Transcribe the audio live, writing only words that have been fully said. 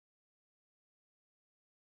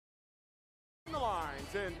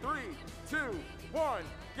starts in 3, 2, 1,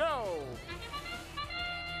 go!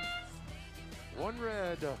 1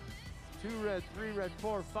 red, 2 red, 3 red,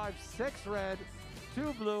 4, 5, 6 red,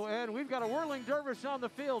 2 blue, and we've got a whirling dervish on the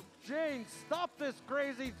field. Jane, stop this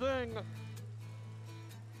crazy thing.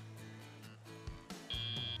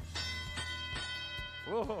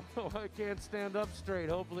 Whoa, I can't stand up straight.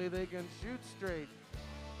 Hopefully they can shoot straight.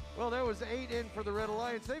 Well, that was 8 in for the Red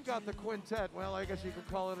Alliance. They've got the quintet. Well, I guess you could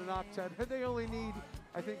call it an octet. They only need,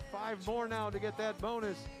 I think, 5 more now to get that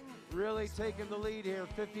bonus. Really taking the lead here,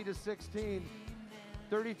 50-16.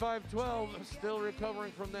 35-12, still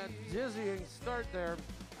recovering from that dizzying start there.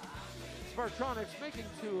 Spartronics making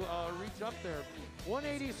to reach up there.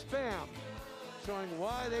 180 spam, showing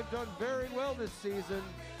why they've done very well this season.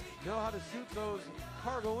 Know how to shoot those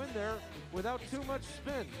cargo in there without too much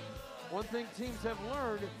spin. One thing teams have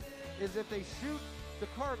learned is if they shoot the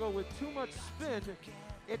cargo with too much spin,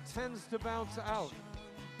 it tends to bounce out.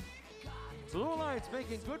 Blue Alliance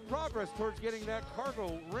making good progress towards getting that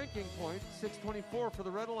cargo ranking point. 624 for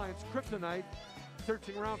the Red Alliance. Kryptonite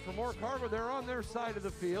searching around for more cargo. They're on their side of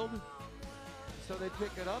the field, so they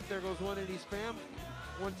pick it up. There goes 180 spam.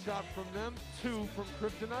 1 shot from them, 2 from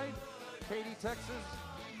Kryptonite. Katy, Texas,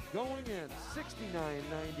 going in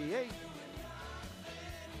 69-98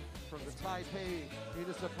 from the Taipei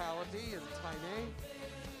municipality in Tainei,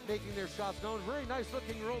 making their shots known. Very nice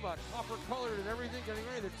looking robot, copper colored and everything, getting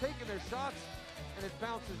ready. They're taking their shots, and it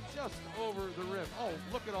bounces just over the rim. Oh,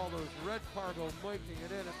 look at all those red cargo making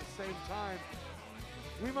it in at the same time.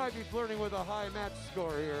 We might be flirting with a high match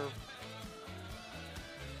score here.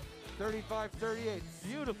 35-38,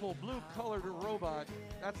 beautiful blue colored robot.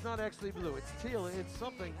 That's not actually blue, it's teal. It's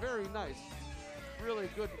something very nice. Really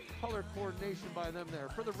good color coordination by them there.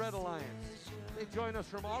 For the Red Alliance, they join us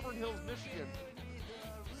from Auburn Hills, Michigan.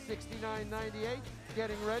 69-98,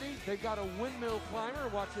 getting ready. They've got a windmill climber,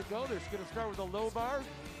 watch it go. They're gonna start with a low bar.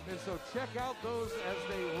 And so check out those as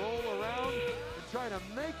they roll around and try to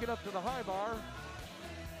make it up to the high bar.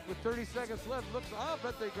 With 30 seconds left, I'll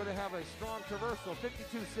bet they're gonna have a strong traversal.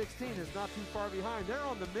 52-16 is not too far behind. They're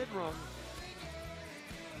on the mid-rung.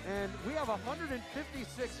 And we have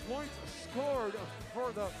 156 points scored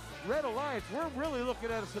for the Red Alliance. We're really looking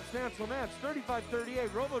at a substantial match.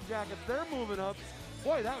 35-38, Robo Jackets, they're moving up.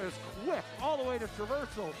 Boy, that was quick, all the way to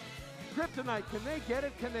traversal. Kryptonite, can they get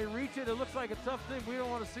it? Can they reach it? It looks like a tough thing. We don't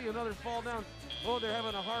want to see another fall down. Oh, they're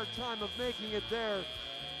having a hard time of making it there.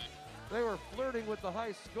 They were flirting with the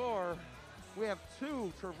high score. We have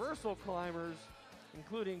 2 traversal climbers,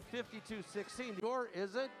 including 52-16. Score,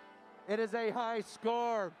 is it? It is a high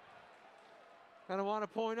score. And I want to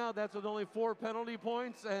point out that's with only 4 penalty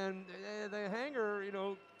points, and the hanger, you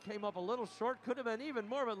know, came up a little short. Could have been even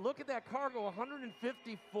more, but look at that cargo,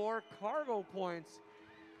 154 cargo points.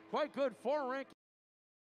 Quite good, 4 ranking.